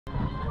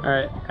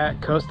Alright,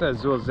 at Costa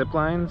Azul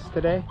Ziplines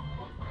today.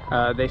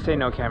 They say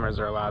no cameras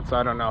are allowed, so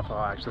I don't know if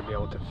I'll actually be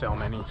able to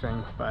film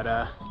anything. But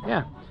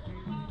yeah,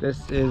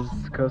 this is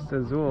Costa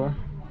Azul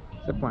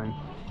Zipline.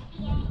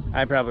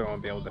 I probably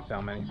won't be able to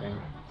film anything,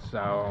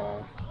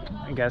 so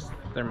I guess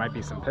there might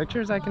be some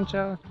pictures I can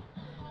show.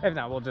 If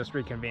not, we'll just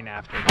reconvene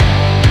after.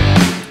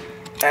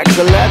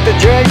 Excelente,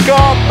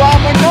 Jacob!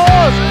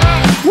 Vámonos!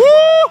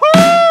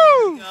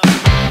 ¡Woohoo!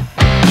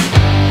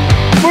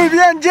 Muy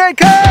bien,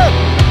 Jacob!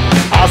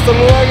 Hasta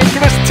luego,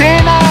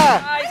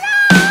 Cristina!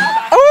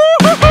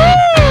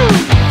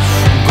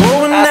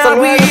 Going out,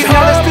 we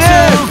hope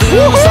to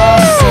lose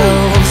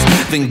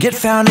ourselves, then get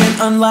found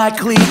in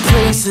unlikely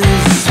places.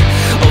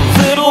 A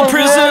little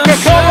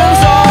prison's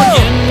all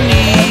you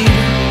need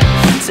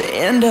to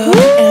end up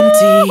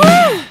empty.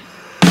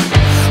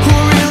 Who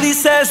really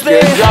says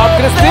they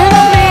have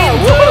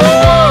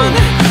one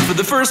for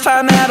the first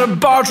time at a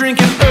bar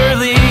drinking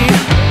early?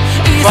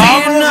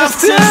 Easy enough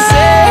to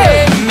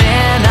say,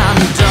 man, I'm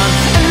done,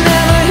 and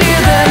never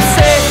hear them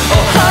say,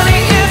 oh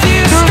honey, if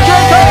you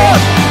stay,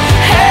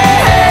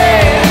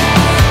 hey,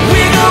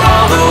 we go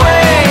all the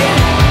way.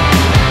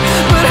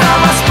 But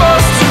how am I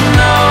supposed to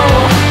know?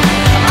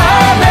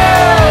 I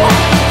know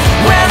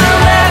when to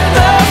let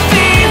the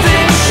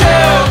feeling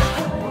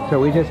show. So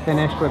we just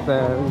finished with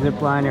the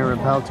zipline and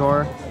rappel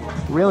tour.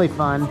 Really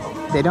fun.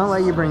 They don't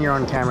let you bring your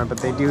own camera, but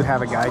they do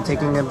have a guy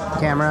taking a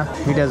camera.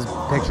 He does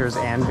pictures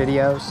and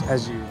videos,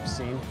 as you've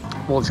seen.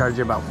 We'll charge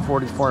you about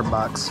 44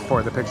 bucks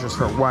for the pictures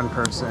for one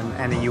person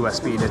and a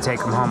USB to take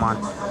them home on.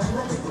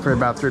 For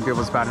about 3 people,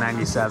 it's about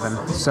 97.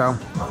 So,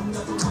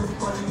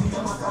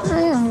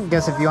 I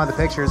guess if you want the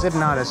pictures, if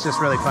not, it's just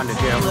really fun to do.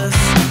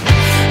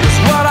 It's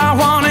what I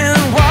want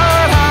and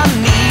what I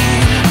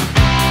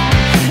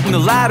need. And the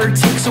ladder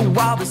takes a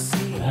while to see.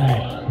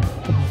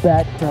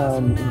 Back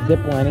from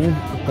ziplining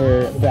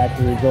or back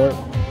to the resort,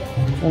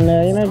 and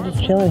you know,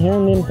 just chilling here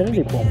in the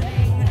infinity pool.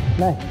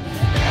 Nice.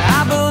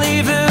 I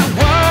believe in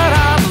what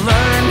I've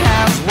learned.